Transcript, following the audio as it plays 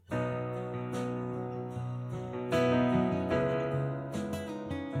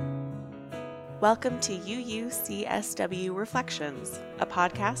Welcome to UUCSW Reflections, a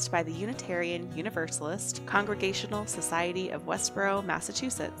podcast by the Unitarian Universalist Congregational Society of Westboro,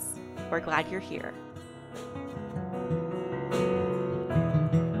 Massachusetts. We're glad you're here.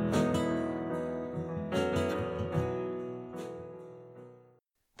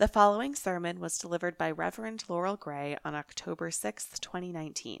 The following sermon was delivered by Reverend Laurel Gray on October 6,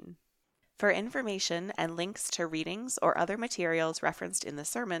 2019. For information and links to readings or other materials referenced in the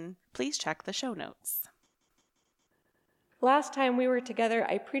sermon, please check the show notes. Last time we were together,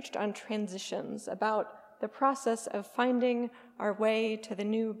 I preached on transitions, about the process of finding our way to the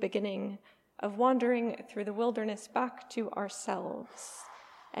new beginning, of wandering through the wilderness back to ourselves.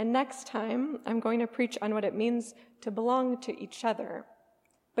 And next time, I'm going to preach on what it means to belong to each other.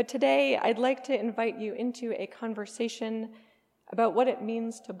 But today, I'd like to invite you into a conversation about what it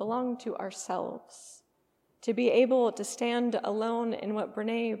means to belong to ourselves, to be able to stand alone in what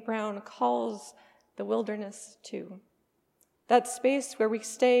Brené Brown calls the wilderness too. That space where we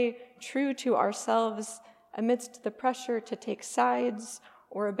stay true to ourselves amidst the pressure to take sides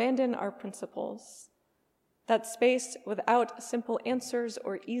or abandon our principles. That space without simple answers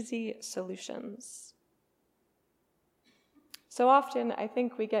or easy solutions. So often, I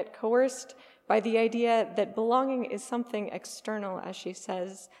think we get coerced by the idea that belonging is something external, as she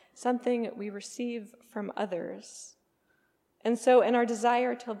says, something we receive from others. And so in our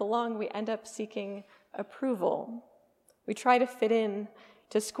desire to belong, we end up seeking approval. We try to fit in,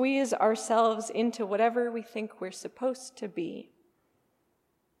 to squeeze ourselves into whatever we think we're supposed to be.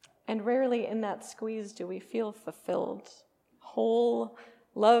 And rarely in that squeeze do we feel fulfilled, whole,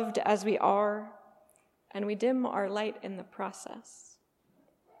 loved as we are, and we dim our light in the process.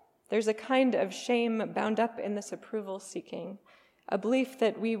 There's a kind of shame bound up in this approval seeking, a belief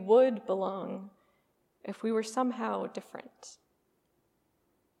that we would belong if we were somehow different.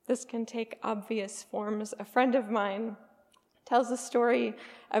 This can take obvious forms. A friend of mine tells the story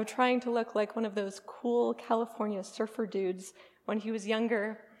of trying to look like one of those cool California surfer dudes when he was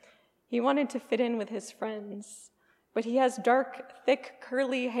younger. He wanted to fit in with his friends, but he has dark, thick,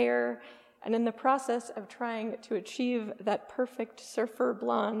 curly hair, and in the process of trying to achieve that perfect surfer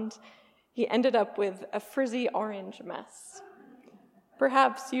blonde, he ended up with a frizzy orange mess.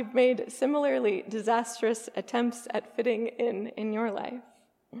 Perhaps you've made similarly disastrous attempts at fitting in your life.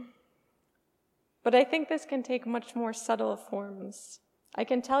 But I think this can take much more subtle forms. I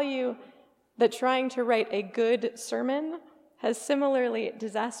can tell you that trying to write a good sermon has similarly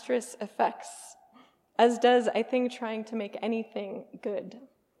disastrous effects, as does, I think, trying to make anything good.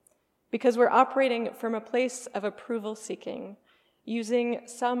 Because we're operating from a place of approval seeking, using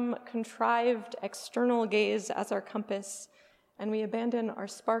some contrived external gaze as our compass, and we abandon our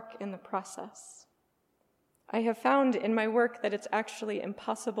spark in the process. I have found in my work that it's actually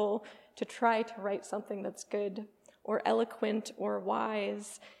impossible to try to write something that's good, or eloquent, or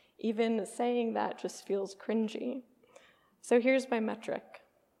wise. Even saying that just feels cringy. So here's my metric.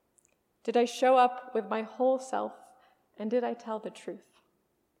 Did I show up with my whole self, and did I tell the truth?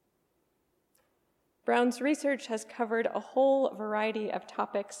 Brown's research has covered a whole variety of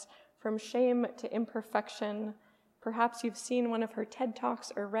topics, from shame to imperfection. Perhaps you've seen one of her TED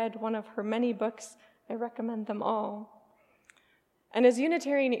Talks or read one of her many books. I recommend them all. And as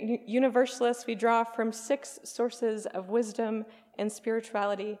Unitarian Universalists, we draw from 6 sources of wisdom and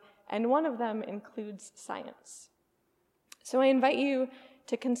spirituality, and one of them includes science. So I invite you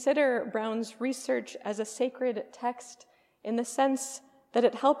to consider Brown's research as a sacred text in the sense that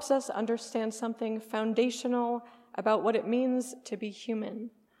it helps us understand something foundational about what it means to be human,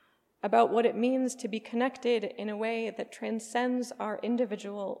 about what it means to be connected in a way that transcends our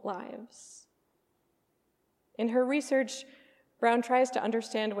individual lives. In her research, Brown tries to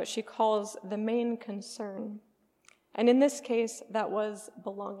understand what she calls the main concern, and in this case, that was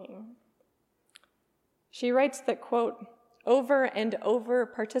belonging. She writes that, quote, over and over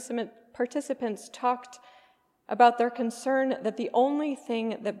participants talked about their concern that the only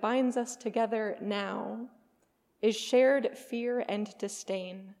thing that binds us together now is shared fear and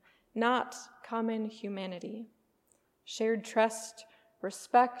disdain, not common humanity, shared trust,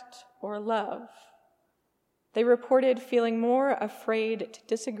 respect, or love. They reported feeling more afraid to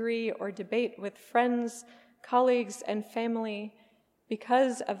disagree or debate with friends, colleagues, and family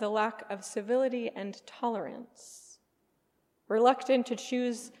because of the lack of civility and tolerance, reluctant to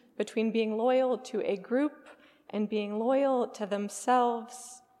choose between being loyal to a group and being loyal to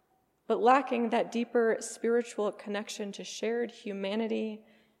themselves, but lacking that deeper spiritual connection to shared humanity.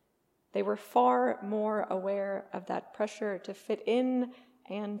 They were far more aware of that pressure to fit in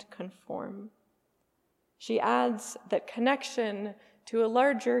and conform. She adds that connection to a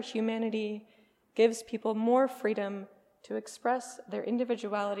larger humanity gives people more freedom to express their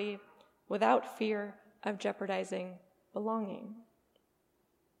individuality without fear of jeopardizing belonging.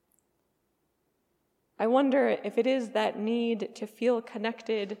 I wonder if it is that need to feel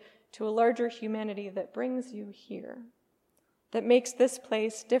connected to a larger humanity that brings you here, that makes this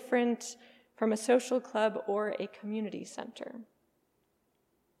place different from a social club or a community center.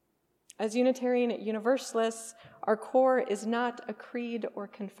 As Unitarian Universalists, our core is not a creed or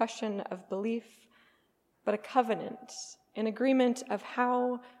confession of belief, but a covenant, an agreement of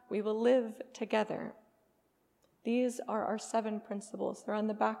how we will live together. These are our 7 principles. They're on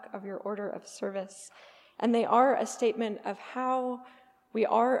the back of your order of service, and they are a statement of how we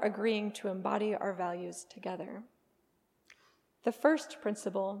are agreeing to embody our values together. The first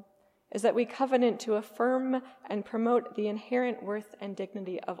principle is that we covenant to affirm and promote the inherent worth and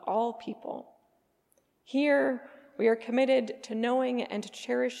dignity of all people. Here, we are committed to knowing and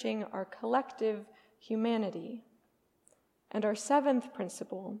cherishing our collective humanity. And our 7th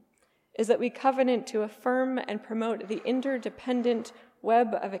principle is that we covenant to affirm and promote the interdependent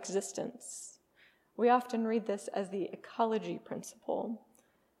web of existence. We often read this as the ecology principle,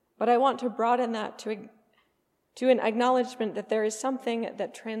 but I want to broaden that to an acknowledgement that there is something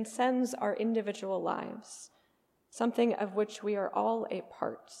that transcends our individual lives, something of which we are all a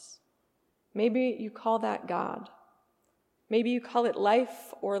part. Maybe you call that God. Maybe you call it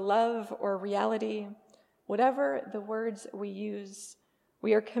life or love or reality. Whatever the words we use,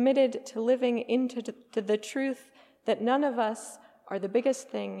 we are committed to living into the truth that none of us are the biggest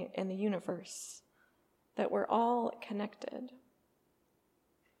thing in the universe, that we're all connected.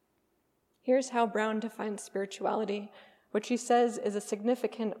 Here's how Brown defines spirituality, which he says is a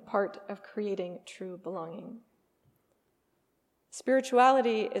significant part of creating true belonging.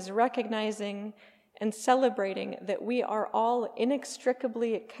 Spirituality is recognizing and celebrating that we are all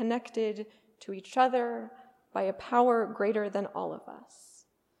inextricably connected to each other by a power greater than all of us,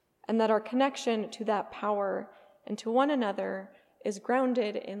 and that our connection to that power and to one another is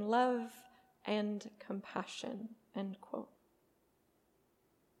grounded in love and compassion, end quote.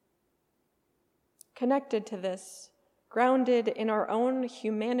 Connected to this, grounded in our own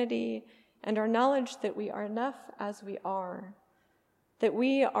humanity and our knowledge that we are enough as we are, that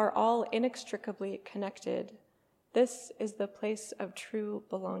we are all inextricably connected, this is the place of true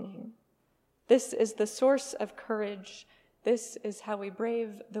belonging. This is the source of courage. This is how we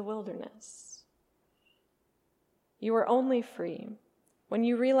brave the wilderness. You are only free when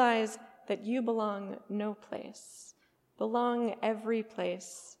you realize that you belong no place, belong every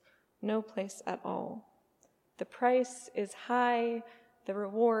place, no place at all. The price is high, the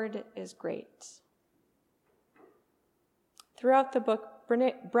reward is great. Throughout the book,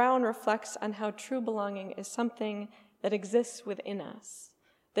 Brown reflects on how true belonging is something that exists within us,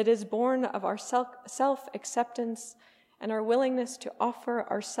 that is born of our self-acceptance and our willingness to offer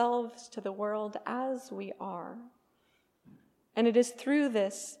ourselves to the world as we are. And it is through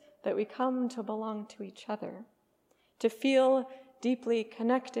this that we come to belong to each other, to feel deeply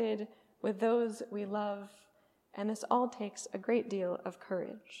connected with those we love, and this all takes a great deal of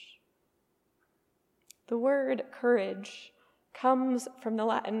courage. The word courage comes from the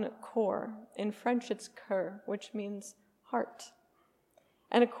Latin cor. In French, it's cœur, which means heart.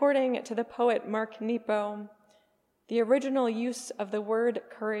 And according to the poet Mark Nepo, the original use of the word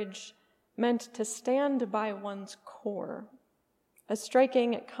courage meant to stand by one's core, a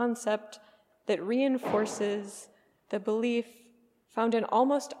striking concept that reinforces the belief found in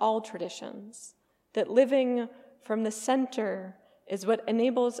almost all traditions that living from the center is what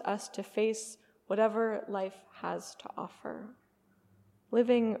enables us to face whatever life has to offer.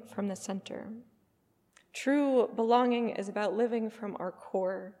 Living from the center. True belonging is about living from our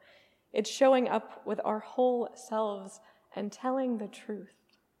core. It's showing up with our whole selves and telling the truth.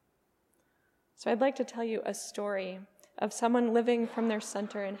 So I'd like to tell you a story of someone living from their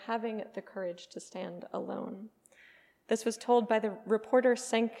center and having the courage to stand alone. This was told by the reporter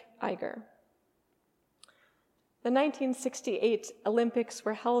Cenk Uygur. The 1968 Olympics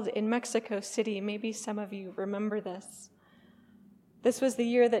were held in Mexico City. Maybe some of you remember this. This was the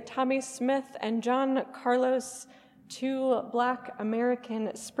year that Tommie Smith and John Carlos, 2 Black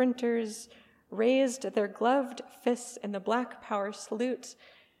American sprinters, raised their gloved fists in the Black Power salute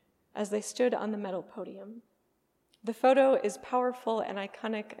as they stood on the medal podium. The photo is powerful and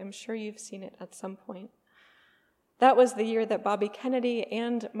iconic. I'm sure you've seen it at some point. That was the year that Bobby Kennedy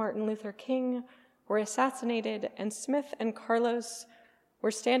and Martin Luther King were assassinated, and Smith and Carlos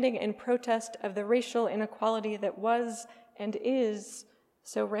were standing in protest of the racial inequality that was and is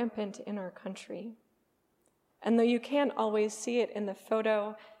so rampant in our country. And though you can't always see it in the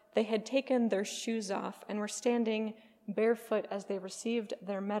photo, they had taken their shoes off and were standing barefoot as they received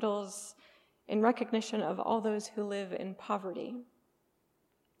their medals in recognition of all those who live in poverty.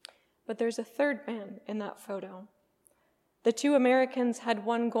 But there's a third man in that photo. The two Americans had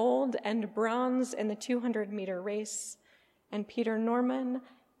won gold and bronze in the 200-meter race, and Peter Norman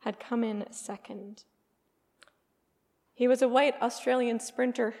had come in second. He was a white Australian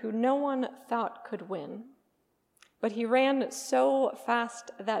sprinter who no one thought could win, but he ran so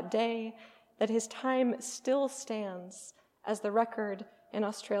fast that day that his time still stands as the record in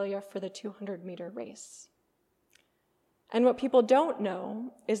Australia for the 200-meter race. And what people don't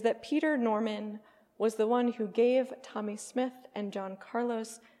know is that Peter Norman was the one who gave Tommie Smith and John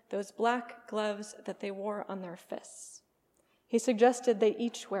Carlos those black gloves that they wore on their fists. He suggested they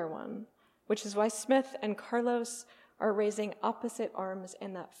each wear one, which is why Smith and Carlos are raising opposite arms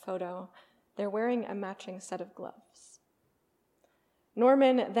in that photo. They're wearing a matching set of gloves.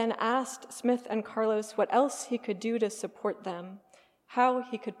 Norman then asked Smith and Carlos what else he could do to support them, how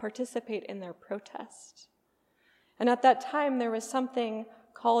he could participate in their protest. And at that time, there was something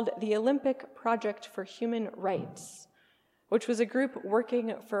called the Olympic Project for Human Rights, which was a group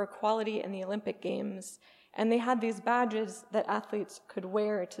working for equality in the Olympic Games, and they had these badges that athletes could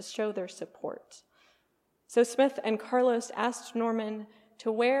wear to show their support. So Smith and Carlos asked Norman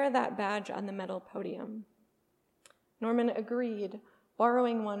to wear that badge on the medal podium. Norman agreed,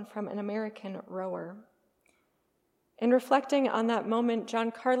 borrowing one from an American rower. In reflecting on that moment, John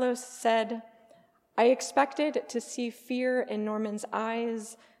Carlos said, "I expected to see fear in Norman's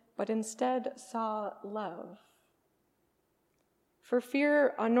eyes, but instead saw love." For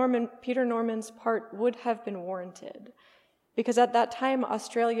fear on Peter Norman's part would have been warranted, because at that time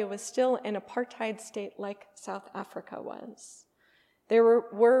Australia was still an apartheid state like South Africa was. There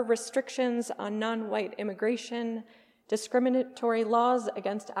were restrictions on non-white immigration, discriminatory laws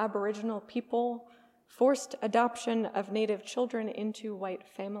against Aboriginal people, forced adoption of Native children into white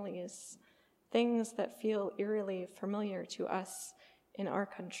families, things that feel eerily familiar to us in our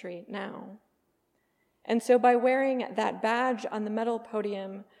country now. And so by wearing that badge on the medal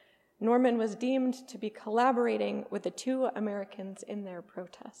podium, Norman was deemed to be collaborating with the two Americans in their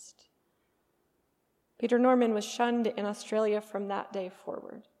protest. Peter Norman was shunned in Australia from that day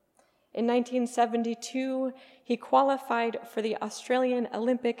forward. In 1972, he qualified for the Australian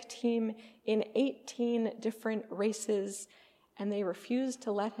Olympic team in 18 different races, and they refused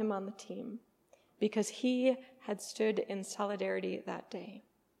to let him on the team because he had stood in solidarity that day.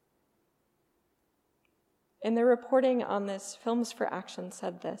 In their reporting on this, Films for Action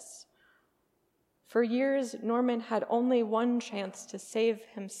said this: "For years, Norman had only one chance to save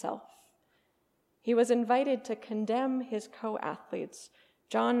himself. He was invited to condemn his co-athletes,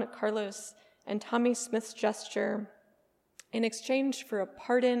 John Carlos and Tommie Smith's gesture, in exchange for a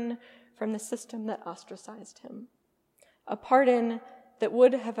pardon from the system that ostracized him, a pardon that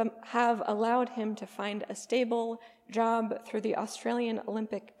would have allowed him to find a stable job through the Australian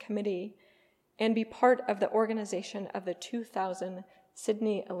Olympic Committee and be part of the organization of the 2000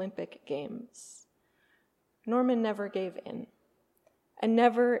 Sydney Olympic Games. Norman never gave in and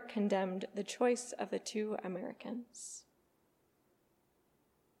never condemned the choice of the two Americans."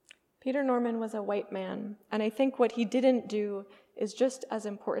 Peter Norman was a white man, and I think what he didn't do is just as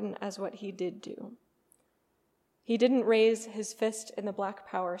important as what he did do. He didn't raise his fist in the Black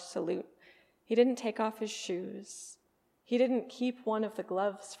Power salute. He didn't take off his shoes. He didn't keep one of the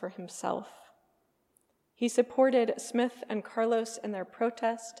gloves for himself. He supported Smith and Carlos in their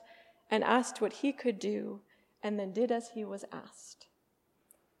protest and asked what he could do, and then did as he was asked.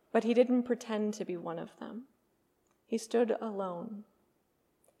 But he didn't pretend to be one of them. He stood alone.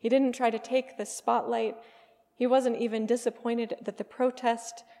 He didn't try to take the spotlight. He wasn't even disappointed that the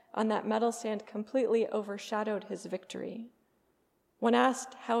protest on that medal stand completely overshadowed his victory. When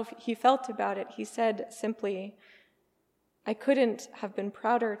asked how he felt about it, he said simply, "I couldn't have been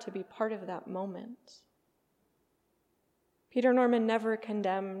prouder to be part of that moment." Peter Norman never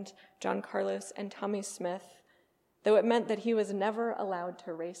condemned John Carlos and Tommie Smith, though it meant that he was never allowed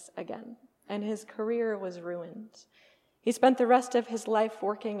to race again, and his career was ruined. He spent the rest of his life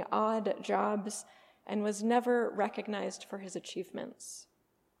working odd jobs and was never recognized for his achievements.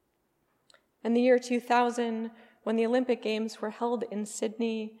 In the year 2000, when the Olympic Games were held in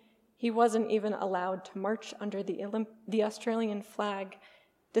Sydney, he wasn't even allowed to march under the Australian flag,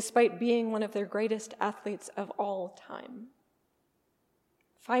 despite being one of their greatest athletes of all time.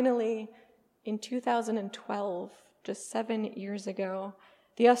 Finally, in 2012, just 7 years ago,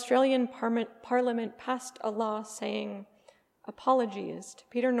 the Australian Parliament passed a law saying, "Apologies to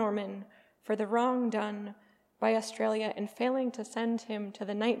Peter Norman for the wrong done by Australia in failing to send him to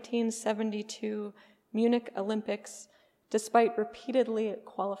the 1972 Munich Olympics despite repeatedly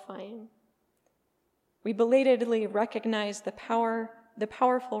qualifying. We belatedly recognize the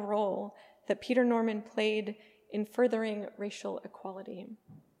powerful role that Peter Norman played in furthering racial equality.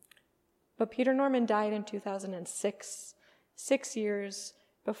 But Peter Norman died in 2006, 6 years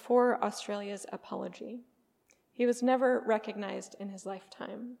before Australia's apology. He was never recognized in his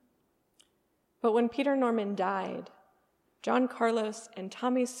lifetime. But when Peter Norman died, John Carlos and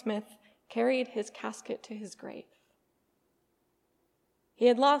Tommy Smith carried his casket to his grave. He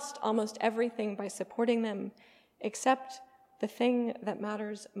had lost almost everything by supporting them, except the thing that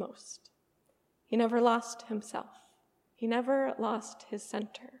matters most. He never lost himself. He never lost his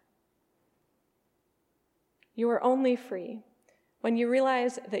center. You are only free when you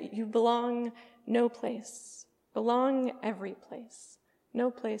realize that you belong no place, belong every place, no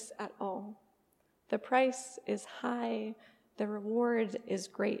place at all. The price is high, the reward is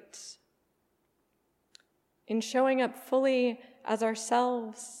great. In showing up fully as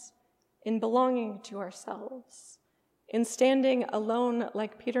ourselves, in belonging to ourselves, in standing alone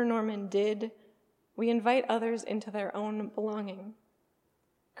like Peter Norman did, we invite others into their own belonging.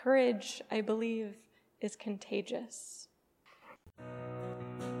 Courage, I believe, is contagious.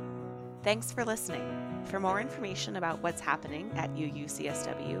 Thanks for listening. For more information about what's happening at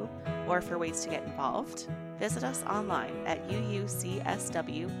UUCSW or for ways to get involved, visit us online at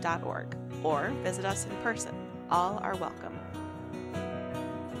uucsw.org or visit us in person. All are welcome.